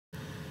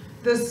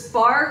The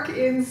spark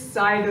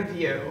inside of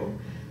you.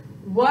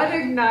 What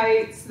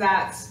ignites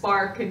that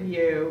spark in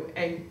you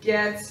and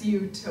gets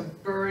you to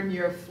burn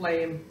your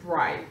flame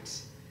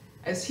bright?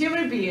 As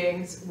human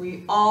beings,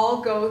 we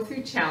all go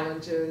through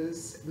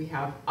challenges. We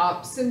have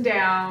ups and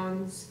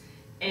downs,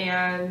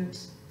 and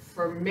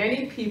for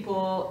many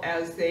people,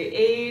 as they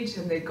age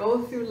and they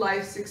go through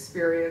life's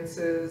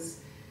experiences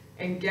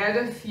and get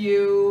a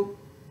few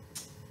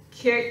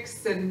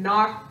kicks and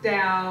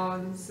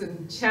knockdowns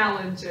and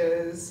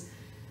challenges,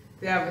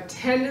 they have a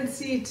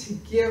tendency to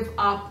give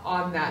up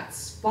on that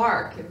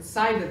spark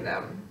inside of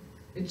them.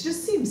 It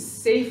just seems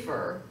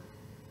safer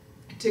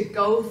to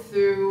go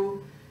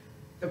through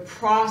the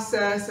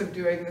process of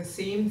doing the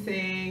same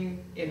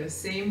thing in the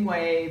same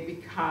way,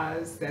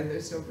 because then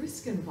there's no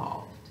risk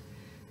involved.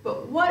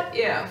 But what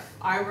if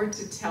I were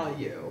to tell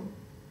you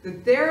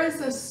that there is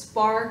a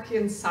spark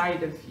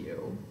inside of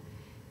you?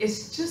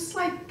 It's just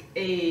like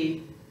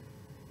a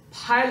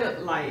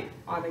pilot light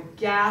on a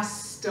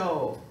gas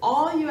stove.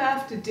 All you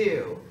have to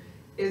do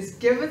is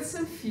give it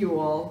some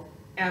fuel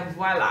and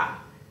voila,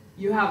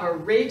 you have a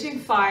raging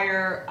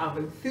fire of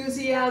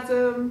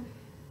enthusiasm,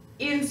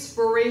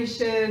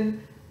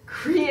 inspiration,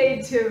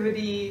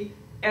 creativity,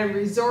 and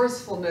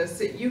resourcefulness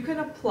that you can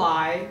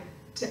apply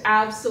to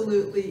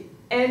absolutely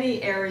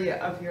any area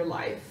of your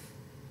life.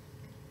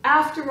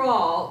 After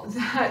all,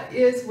 that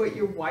is what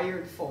you're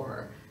wired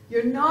for.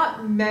 You're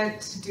not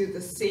meant to do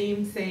the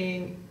same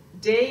thing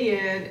day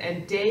in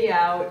and day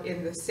out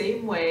in the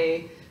same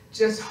way,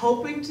 just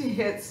hoping to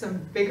hit some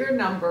bigger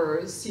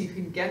numbers so you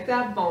can get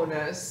that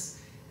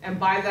bonus and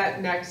buy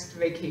that next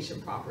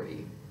vacation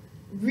property.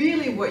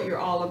 Really what you're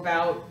all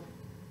about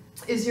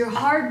is you're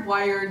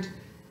hardwired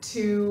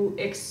to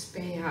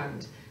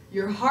expand.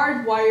 You're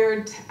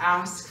hardwired to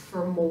ask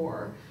for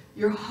more.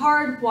 You're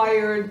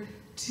hardwired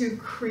to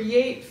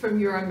create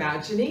from your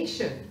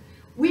imagination.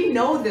 We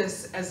know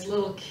this as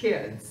little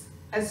kids.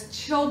 As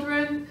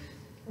children,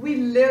 we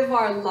live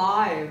our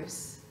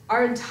lives.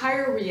 Our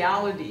entire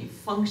reality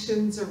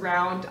functions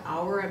around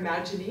our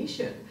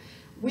imagination.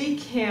 We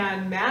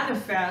can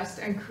manifest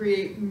and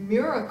create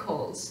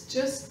miracles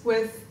just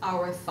with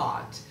our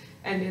thought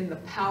and in the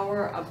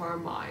power of our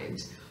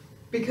mind,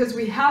 because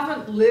we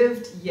haven't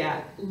lived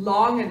yet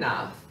long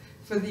enough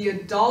for the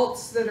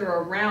adults that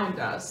are around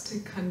us to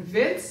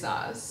convince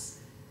us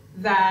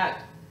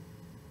that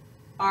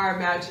our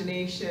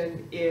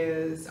imagination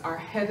is our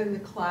head in the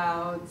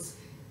clouds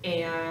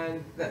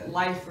and that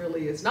life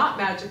really is not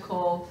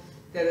magical,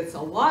 that it's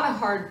a lot of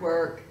hard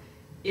work,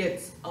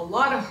 it's a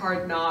lot of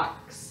hard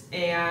knocks,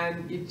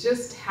 and you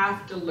just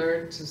have to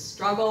learn to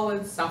struggle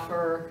and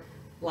suffer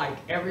like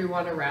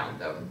everyone around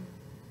them.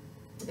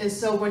 And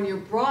so when you're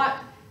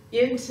brought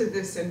into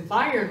this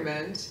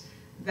environment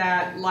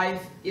that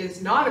life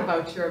is not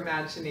about your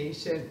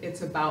imagination,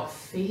 it's about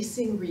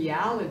facing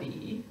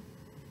reality,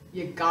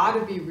 you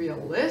gotta be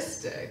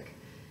realistic,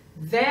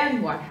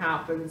 then what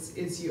happens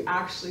is you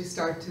actually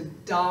start to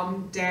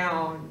dumb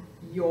down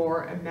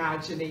your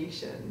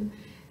imagination.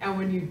 And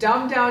when you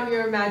dumb down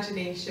your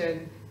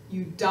imagination,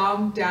 you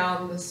dumb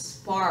down the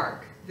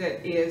spark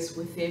that is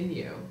within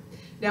you.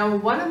 Now,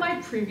 in one of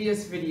my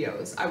previous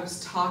videos, I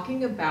was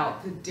talking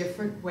about the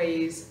different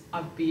ways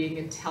of being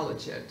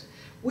intelligent.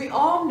 We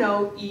all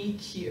know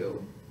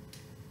EQ,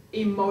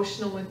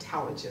 emotional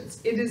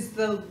intelligence. It is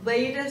the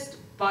latest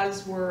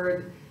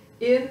buzzword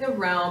in the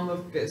realm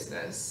of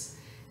business.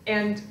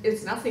 And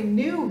it's nothing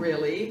new,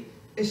 really.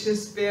 It's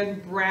just been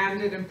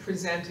branded and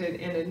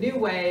presented in a new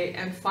way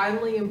and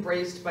finally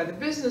embraced by the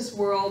business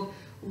world,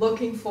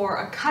 looking for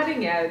a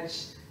cutting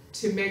edge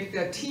to make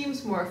the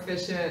teams more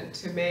efficient,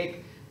 to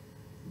make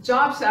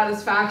job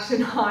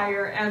satisfaction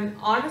higher. And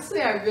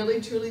honestly, I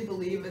really truly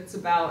believe it's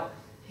about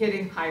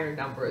hitting higher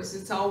numbers.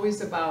 It's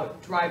always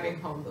about driving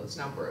home those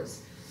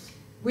numbers.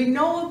 We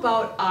know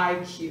about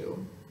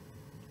IQ,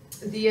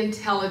 the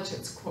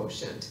intelligence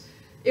quotient.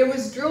 It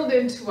was drilled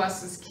into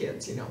us as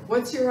kids, you know,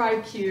 what's your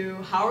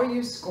IQ? How are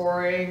you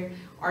scoring?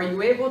 Are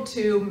you able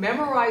to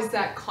memorize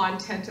that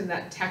content in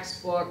that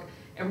textbook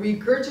and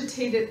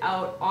regurgitate it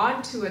out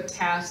onto a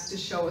test to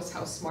show us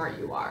how smart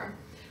you are?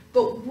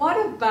 But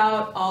what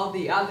about all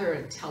the other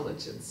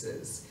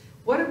intelligences?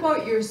 What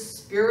about your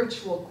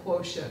spiritual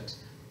quotient?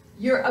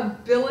 Your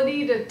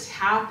ability to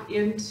tap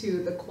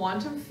into the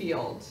quantum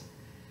field,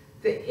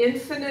 the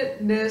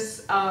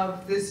infiniteness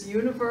of this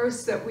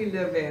universe that we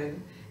live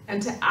in,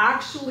 and to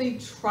actually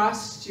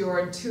trust your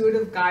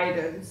intuitive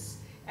guidance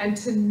and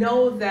to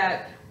know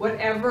that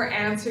whatever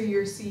answer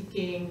you're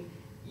seeking,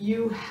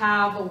 you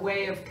have a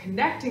way of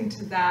connecting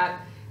to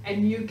that,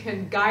 and you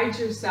can guide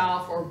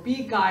yourself or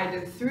be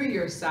guided through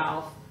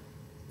yourself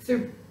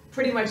through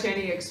pretty much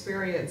any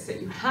experience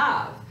that you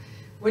have.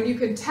 When you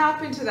can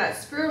tap into that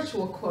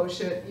spiritual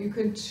quotient, you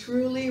can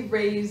truly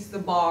raise the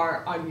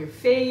bar on your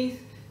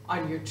faith,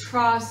 on your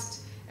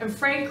trust, and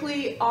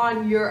frankly,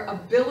 on your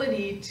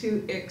ability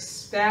to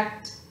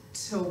expect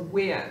to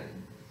win.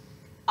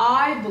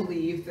 I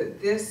believe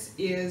that this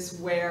is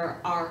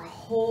where our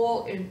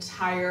whole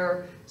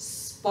entire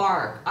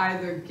spark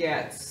either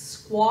gets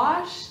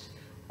squashed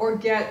or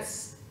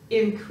gets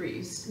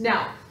increased.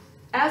 Now,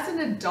 as an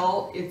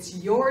adult, it's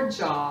your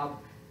job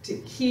to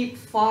keep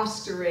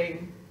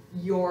fostering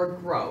your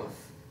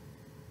growth.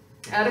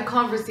 I had a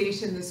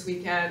conversation this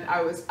weekend.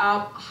 I was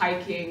up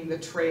hiking the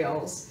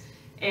trails,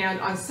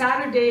 and on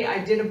Saturday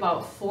I did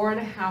about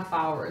 4.5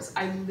 hours.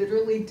 I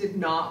literally did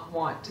not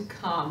want to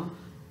come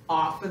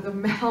off of the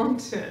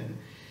mountain.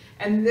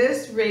 And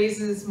this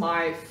raises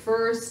my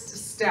first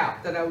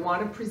step that I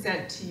want to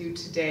present to you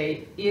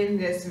today in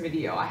this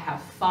video. I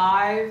have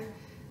 5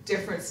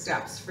 different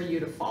steps for you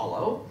to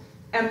follow.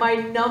 And my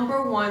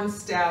number 1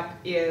 step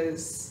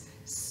is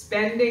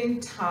spending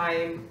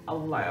time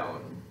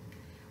alone.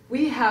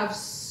 We have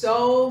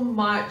so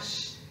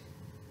much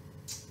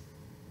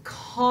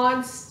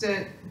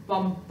constant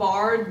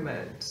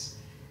bombardment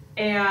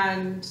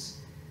and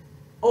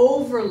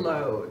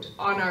overload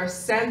on our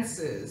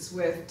senses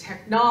with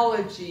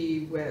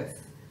technology,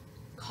 with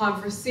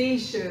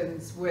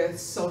conversations, with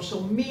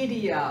social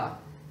media,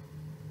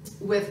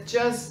 with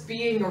just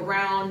being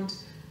around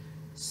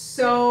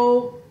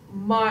so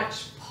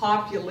much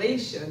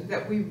population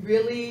that we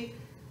really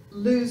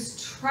lose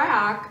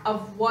track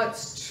of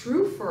what's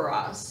true for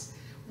us.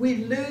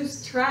 We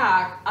lose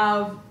track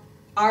of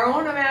our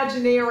own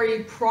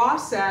imaginary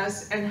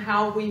process and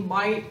how we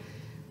might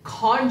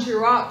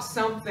conjure up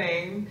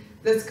something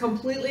that's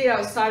completely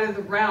outside of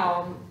the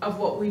realm of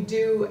what we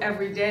do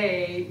every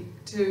day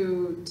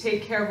to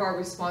take care of our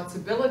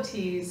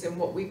responsibilities and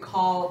what we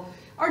call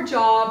our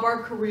job,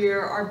 our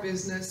career, our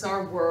business,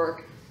 our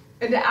work,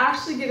 and to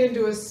actually get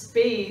into a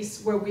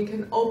space where we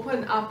can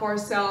open up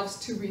ourselves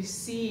to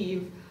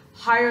receive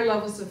higher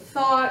levels of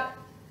thought,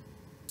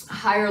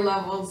 higher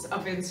levels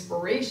of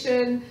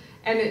inspiration,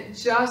 and it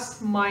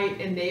just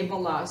might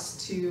enable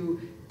us to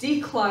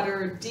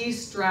declutter,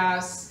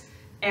 de-stress,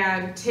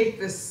 and take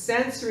the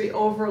sensory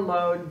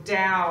overload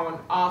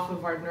down off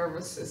of our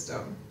nervous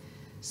system.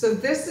 So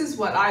this is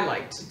what I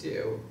like to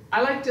do.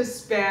 I like to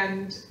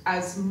spend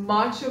as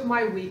much of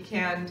my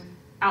weekend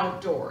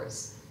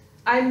outdoors.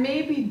 I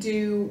maybe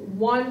do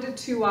 1 to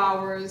 2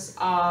 hours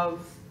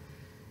of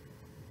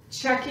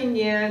checking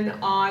in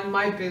on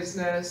my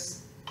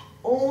business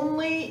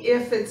only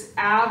if it's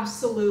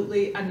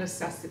absolutely a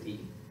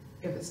necessity.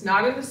 If it's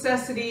not a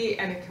necessity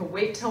and it can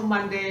wait till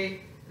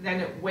Monday, then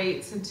it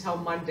waits until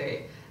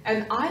Monday.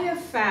 And I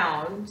have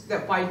found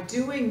that by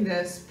doing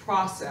this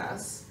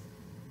process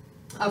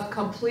of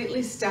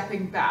completely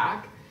stepping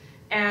back,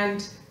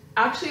 and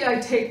actually I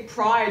take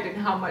pride in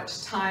how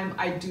much time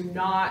I do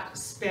not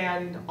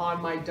spend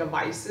on my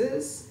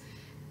devices,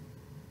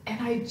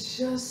 and I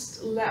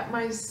just let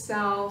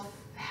myself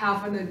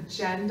have an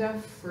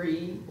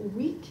agenda-free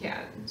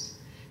weekend.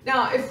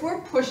 Now, if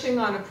we're pushing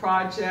on a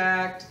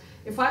project,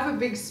 if I have a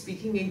big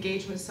speaking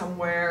engagement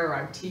somewhere, or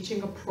I'm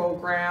teaching a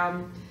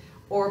program,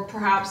 or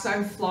perhaps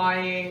I'm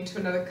flying to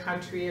another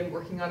country and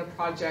working on a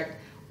project,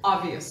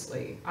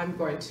 obviously I'm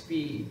going to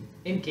be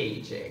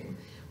engaging.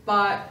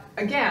 But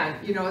again,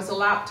 you know, as a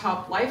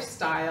laptop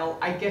lifestyle,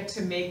 I get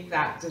to make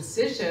that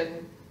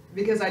decision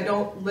because I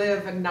don't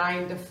live a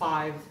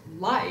 9-to-5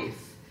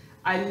 life.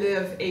 I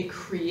live a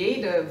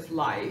creative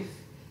life.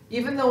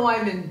 Even though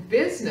I'm in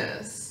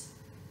business,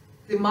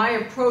 my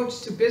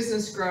approach to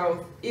business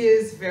growth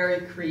is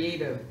very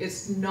creative.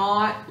 It's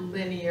not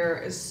linear.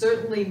 It's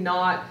certainly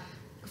not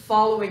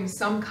following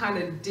some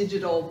kind of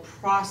digital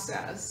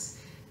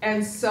process.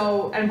 And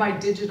so, and by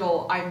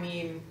digital, I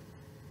mean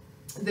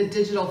the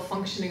digital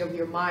functioning of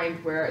your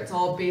mind, where it's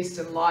all based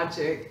in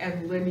logic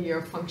and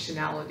linear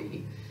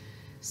functionality.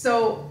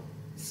 So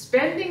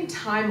spending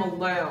time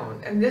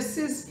alone, and this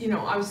is, you know,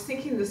 I was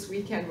thinking this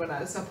weekend when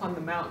I was up on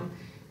the mountain,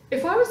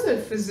 if I was a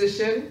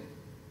physician,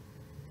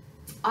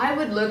 I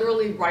would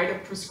literally write a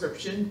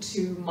prescription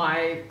to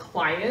my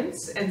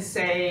clients and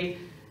say,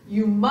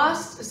 you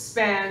must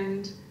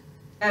spend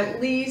at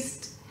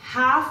least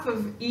half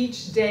of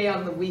each day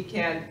on the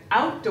weekend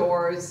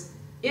outdoors,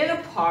 in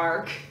a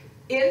park,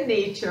 in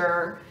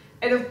nature,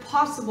 and if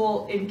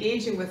possible,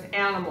 engaging with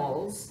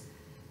animals,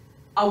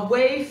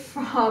 away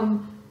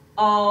from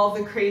all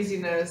the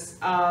craziness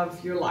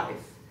of your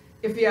life.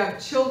 If you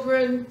have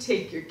children,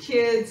 take your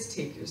kids,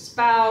 take your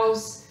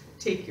spouse,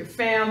 take your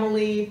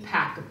family,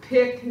 pack a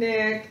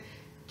picnic,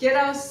 get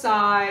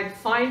outside,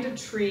 find a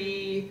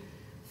tree,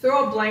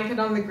 throw a blanket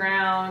on the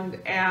ground,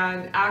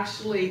 and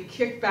actually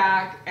kick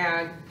back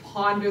and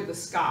ponder the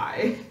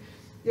sky.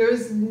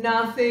 There's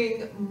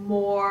nothing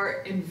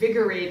more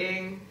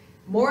invigorating,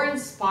 more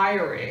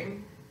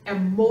inspiring,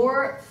 and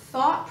more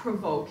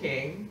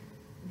thought-provoking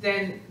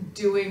than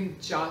doing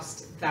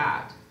just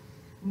that.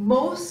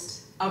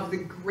 Most of the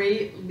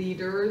great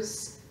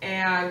leaders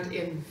and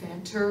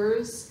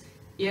inventors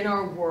in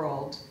our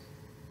world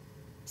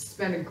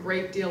spent a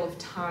great deal of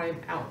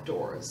time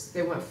outdoors.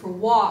 They went for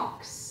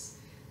walks.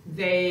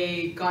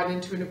 They got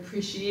into an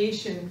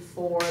appreciation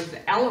for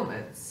the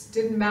elements.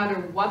 Didn't matter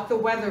what the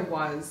weather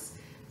was.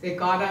 They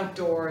got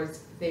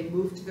outdoors, they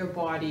moved their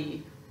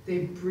body, they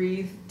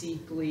breathed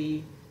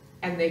deeply,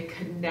 and they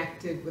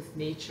connected with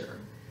nature.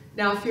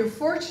 Now, if you're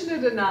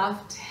fortunate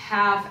enough to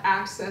have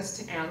access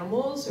to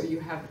animals, or you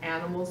have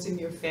animals in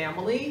your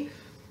family,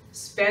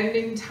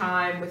 spending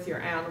time with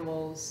your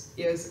animals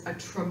is a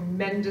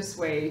tremendous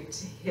way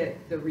to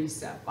hit the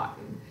reset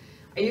button.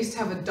 I used to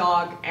have a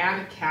dog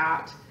and a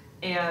cat,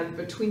 and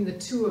between the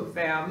two of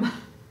them,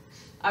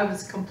 I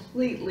was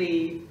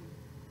completely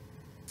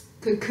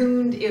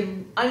cocooned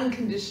in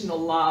unconditional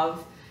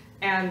love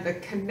and the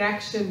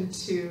connection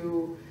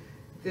to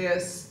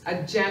this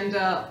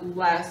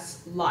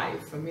agenda-less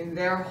life. I mean,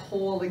 their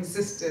whole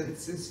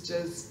existence is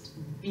just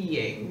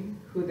being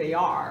who they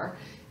are.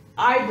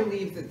 I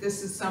believe that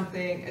this is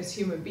something as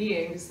human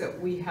beings that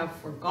we have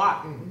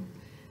forgotten,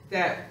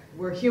 that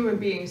we're human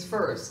beings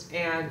first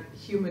and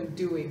human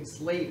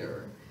doings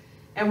later.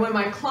 And when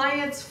my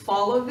clients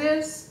follow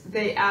this,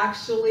 they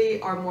actually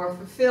are more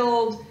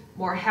fulfilled,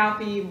 more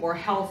happy, more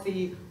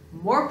healthy,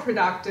 more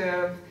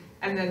productive,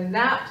 and then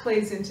that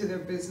plays into their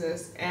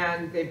business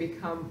and they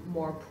become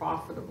more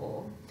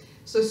profitable.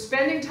 So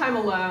spending time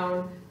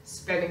alone,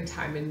 spending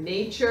time in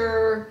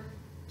nature,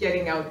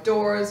 getting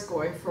outdoors,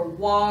 going for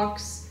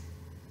walks.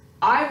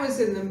 I was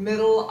in the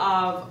middle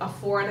of a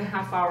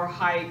 4.5-hour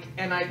hike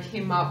and I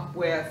came up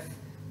with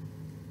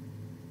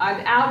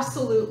an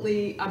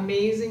absolutely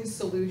amazing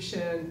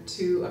solution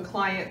to a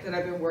client that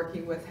I've been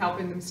working with,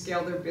 helping them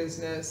scale their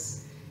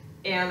business.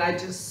 And I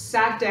just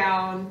sat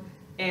down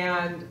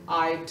and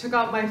I took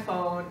out my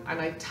phone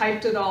and I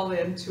typed it all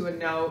into a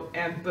note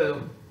and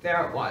boom,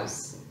 there it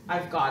was.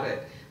 I've got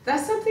it.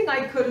 That's something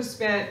I could have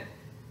spent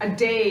a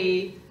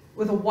day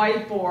with a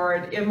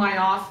whiteboard in my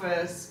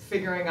office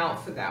figuring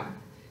out for them.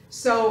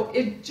 So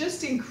it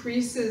just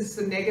increases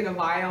the negative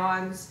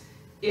ions.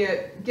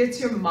 It gets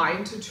your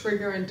mind to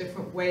trigger in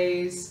different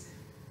ways.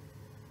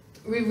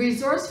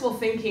 Resourceful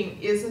thinking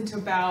isn't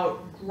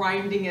about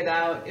grinding it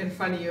out in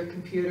front of your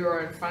computer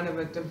or in front of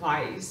a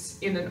device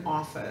in an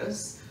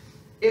office.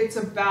 It's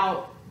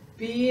about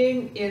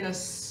being in a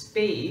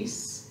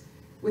space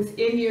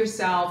within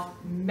yourself,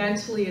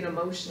 mentally and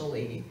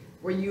emotionally,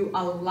 where you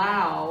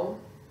allow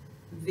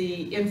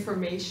the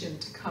information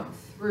to come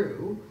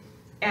through.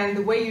 And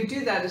the way you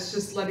do that is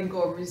just letting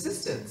go of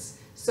resistance.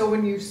 So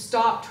when you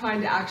stop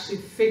trying to actually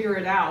figure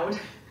it out,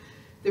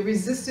 the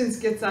resistance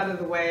gets out of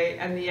the way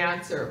and the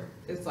answer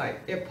is like,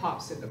 it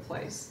pops into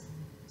place.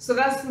 So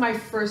that's my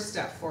first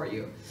step for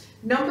you.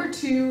 Number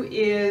 2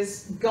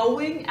 is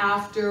going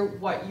after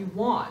what you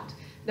want.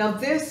 Now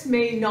this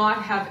may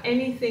not have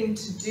anything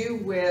to do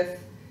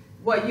with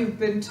what you've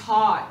been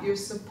taught you're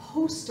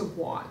supposed to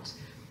want.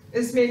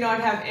 This may not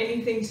have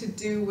anything to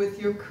do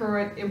with your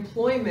current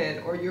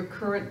employment or your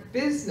current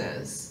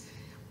business.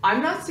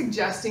 I'm not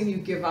suggesting you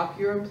give up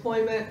your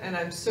employment, and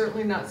I'm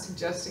certainly not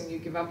suggesting you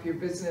give up your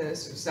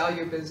business or sell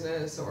your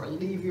business or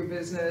leave your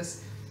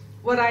business.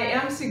 What I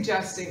am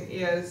suggesting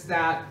is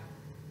that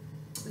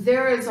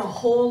there is a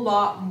whole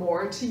lot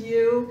more to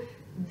you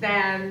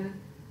than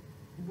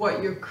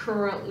what you're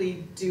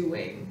currently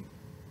doing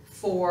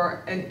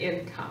for an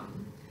income.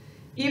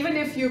 Even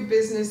if your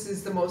business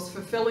is the most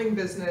fulfilling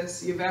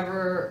business you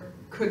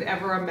could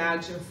ever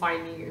imagine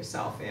finding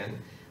yourself in,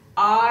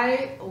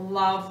 I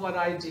love what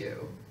I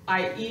do.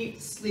 I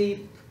eat,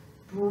 sleep,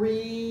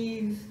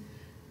 breathe.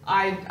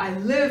 I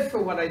live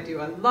for what I do.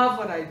 I love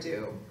what I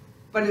do,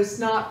 but it's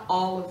not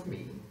all of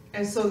me.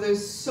 And so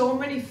there's so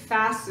many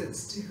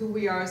facets to who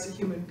we are as a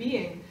human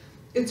being.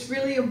 It's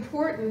really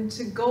important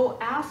to go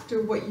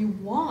after what you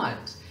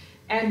want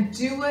and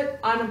do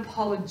it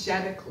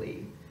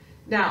unapologetically.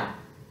 Now,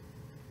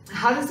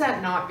 how does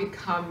that not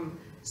become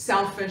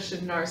selfish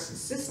and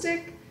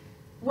narcissistic?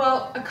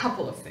 Well, a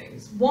couple of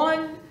things.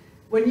 One,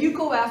 when you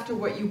go after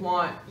what you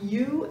want,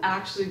 you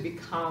actually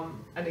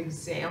become an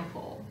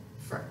example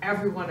for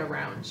everyone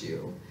around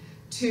you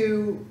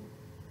to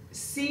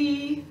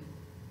see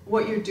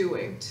what you're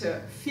doing, to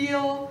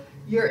feel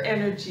your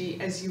energy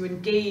as you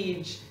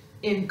engage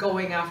in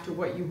going after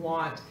what you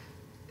want.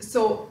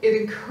 So it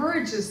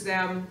encourages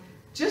them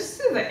just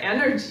through the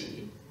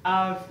energy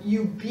of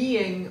you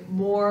being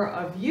more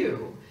of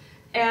you.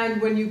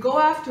 And when you go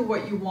after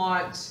what you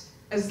want,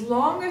 as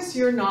long as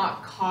you're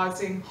not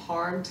causing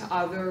harm to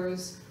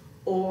others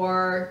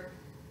or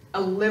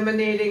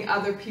eliminating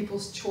other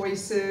people's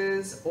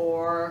choices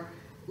or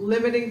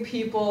limiting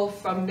people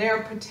from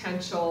their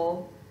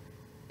potential,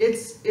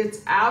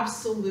 it's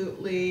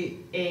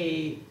absolutely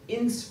a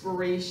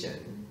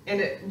inspiration,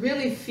 and it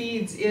really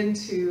feeds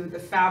into the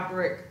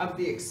fabric of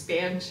the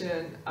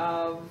expansion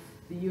of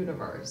the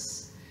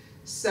universe.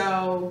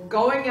 So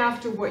going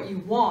after what you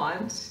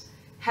want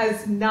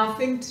has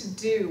nothing to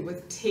do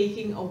with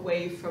taking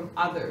away from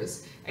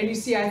others. And you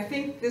see, I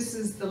think this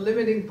is the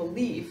limiting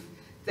belief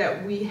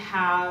that we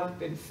have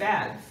been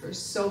fed for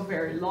so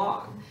very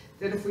long,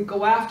 that if we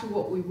go after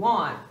what we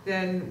want,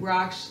 then we're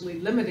actually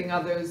limiting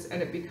others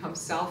and it becomes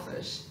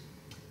selfish.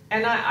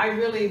 And I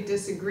really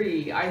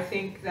disagree. I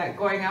think that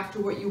going after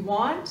what you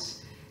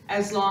want,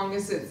 as long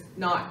as it's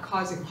not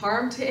causing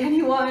harm to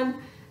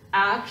anyone,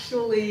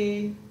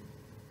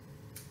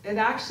 it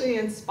actually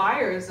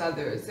inspires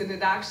others, and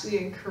it actually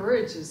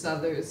encourages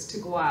others to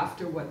go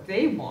after what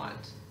they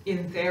want.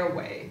 in their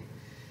way.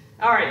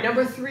 All right,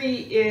 number 3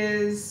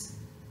 is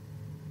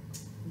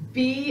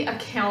be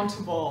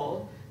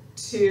accountable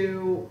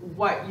to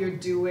what you're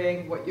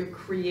doing, what you're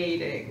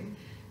creating.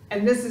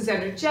 And this is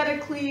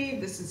energetically,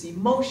 this is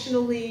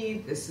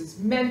emotionally, this is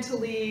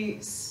mentally,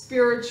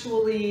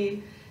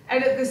 spiritually,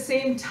 and at the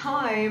same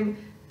time,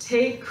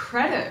 take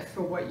credit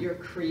for what you're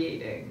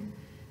creating.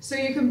 So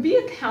you can be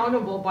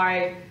accountable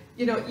by,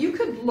 you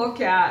could look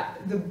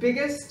at the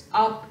biggest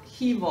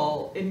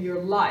upheaval in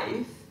your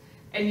life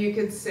and you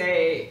could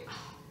say,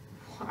 oh,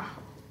 wow,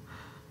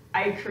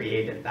 I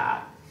created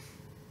that.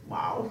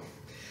 Wow.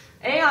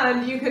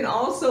 And you can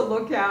also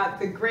look at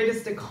the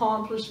greatest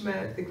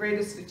accomplishment, the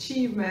greatest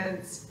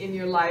achievements in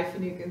your life,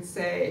 and you can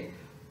say,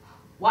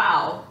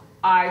 wow,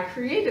 I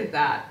created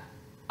that.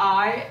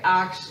 I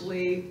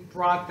actually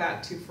brought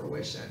that to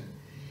fruition.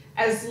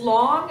 As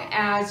long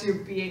as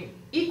you're being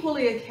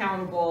equally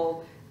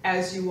accountable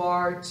as you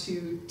are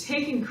to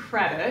taking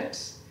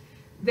credit,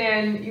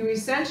 then you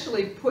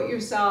essentially put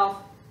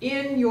yourself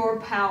in your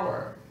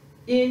power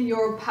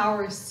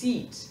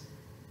seat,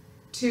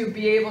 to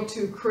be able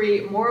to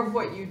create more of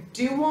what you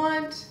do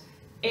want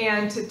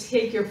and to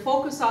take your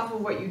focus off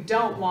of what you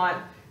don't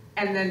want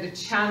and then to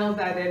channel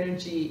that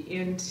energy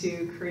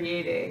into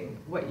creating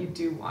what you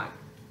do want.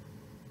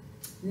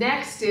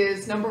 Next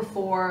is number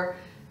 4,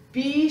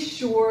 be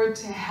sure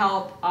to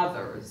help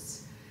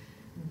others.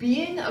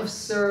 Being of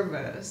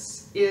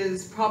service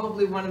is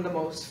probably one of the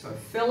most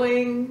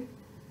fulfilling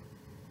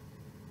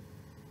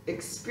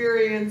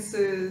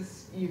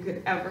experiences you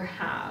could ever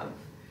have.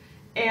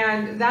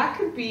 And that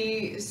could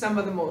be some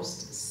of the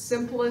most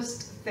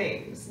simplest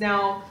things.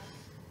 Now,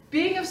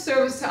 being of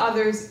service to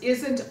others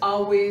isn't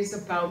always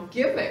about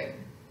giving.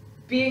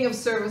 Being of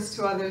service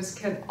to others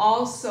can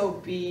also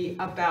be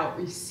about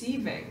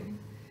receiving.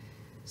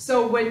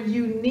 So when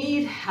you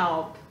need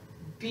help,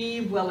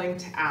 be willing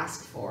to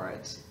ask for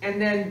it. And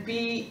then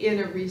be in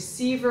a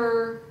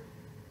receiver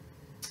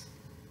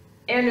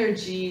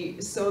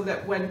energy so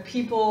that when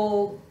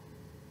people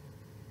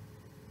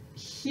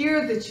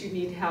hear that you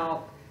need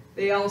help,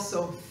 they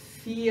also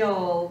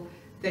feel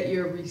that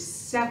you're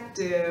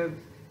receptive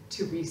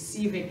to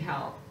receiving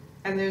help.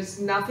 And there's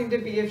nothing to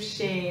be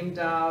ashamed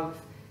of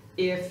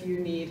if you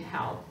need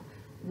help.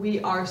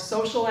 We are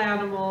social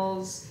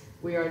animals.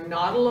 We are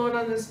not alone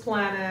on this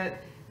planet.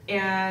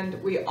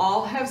 And we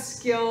all have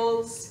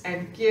skills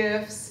and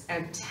gifts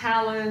and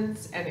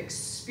talents and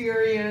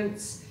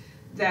experience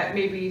that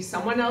maybe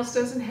someone else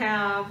doesn't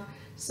have.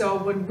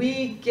 So when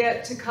we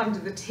get to come to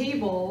the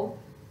table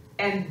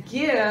and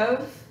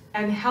give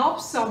and help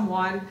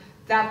someone,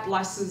 that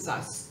blesses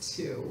us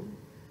too.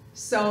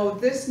 So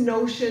this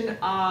notion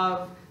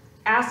of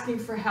asking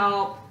for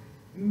help,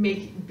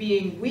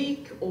 being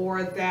weak,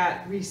 or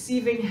that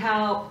receiving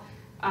help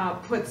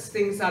puts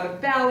things out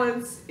of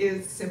balance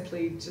is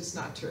simply just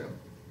not true.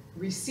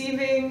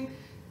 Receiving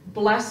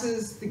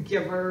blesses the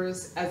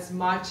givers as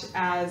much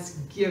as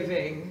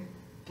giving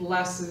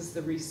blesses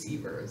the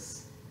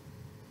receivers.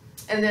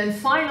 And then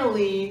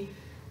finally,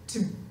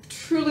 to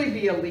truly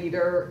be a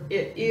leader,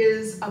 it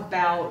is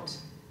about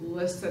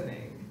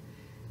listening.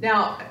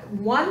 Now,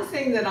 one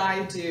thing that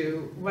I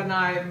do when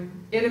I'm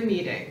in a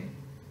meeting,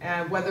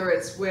 whether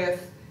it's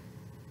with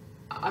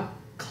a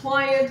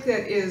client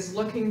that is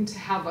looking to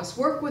have us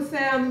work with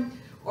them,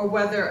 or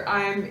whether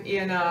I'm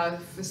in a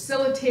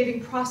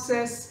facilitating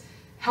process,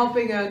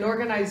 helping an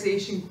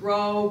organization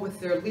grow with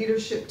their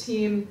leadership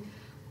team,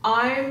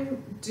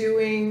 I'm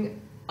doing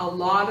a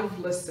lot of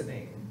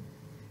listening.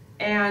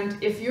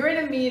 And if you're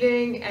in a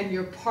meeting and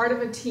you're part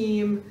of a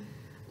team,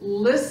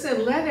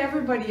 listen, let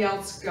everybody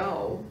else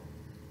go.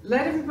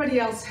 Let everybody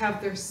else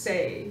have their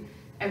say.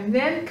 And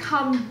then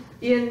come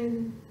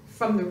in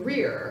from the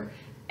rear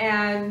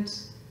and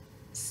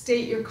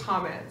state your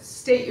comments,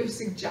 state your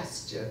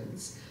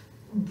suggestions,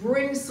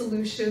 bring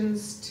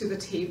solutions to the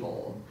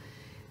table.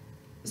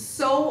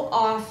 So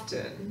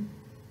often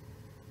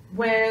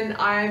when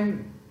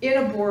I'm in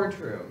a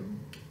boardroom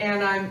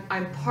and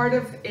I'm part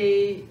of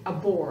a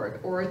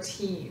board or a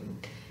team,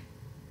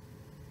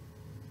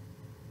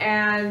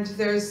 and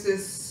there's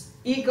this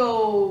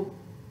ego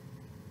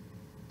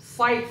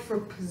fight for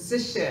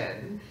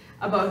position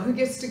about who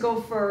gets to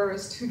go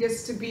first, who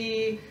gets to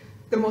be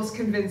the most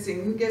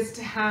convincing, who gets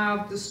to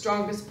have the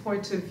strongest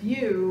point of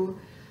view,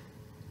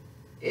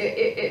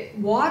 it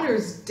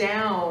waters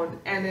down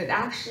and it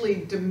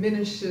actually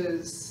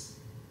diminishes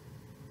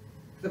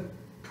the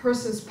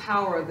person's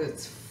power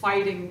that's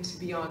fighting to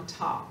be on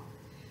top.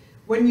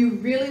 When you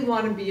really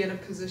want to be in a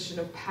position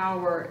of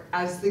power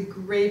as the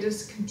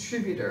greatest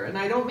contributor, and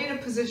I don't mean a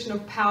position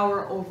of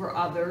power over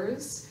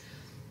others,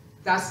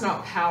 that's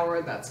not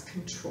power, that's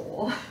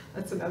control.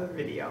 That's another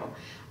video.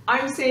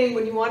 I'm saying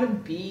when you want to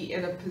be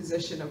in a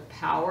position of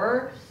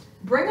power,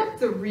 bring up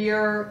the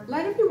rear,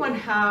 let everyone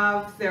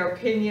have their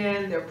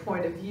opinion, their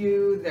point of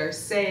view, their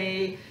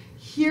say,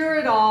 hear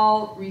it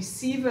all,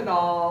 receive it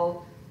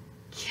all,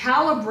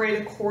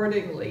 calibrate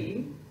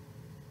accordingly,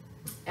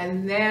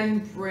 and then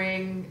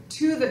bring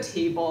to the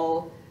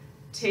table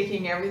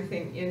taking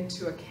everything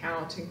into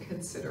account and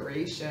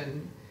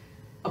consideration,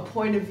 a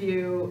point of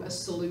view, a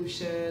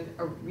solution,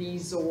 a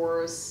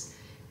resource,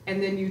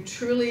 and then you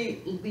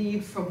truly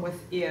lead from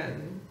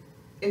within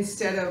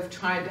instead of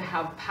trying to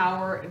have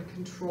power and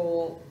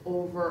control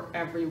over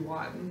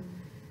everyone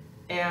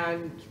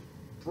and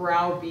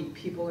browbeat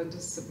people into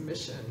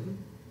submission.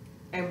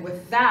 And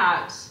with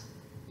that,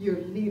 your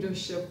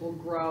leadership will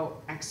grow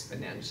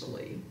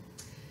exponentially.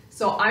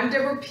 So I'm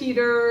Deborah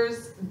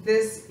Peters.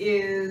 This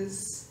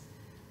is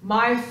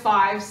my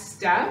 5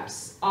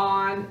 steps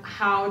on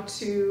how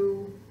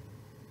to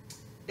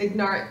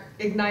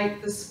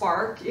ignite the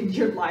spark in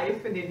your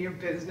life and in your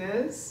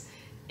business.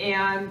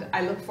 And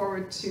I look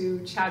forward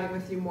to chatting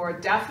with you more.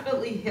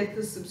 Definitely hit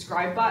the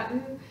subscribe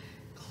button,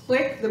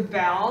 click the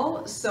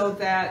bell so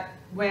that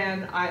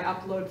when I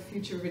upload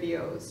future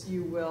videos,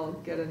 you will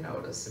get a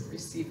notice and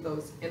receive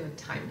those in a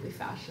timely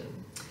fashion.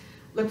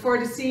 Look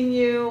forward to seeing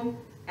you,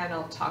 and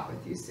I'll talk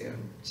with you soon.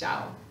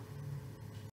 Ciao.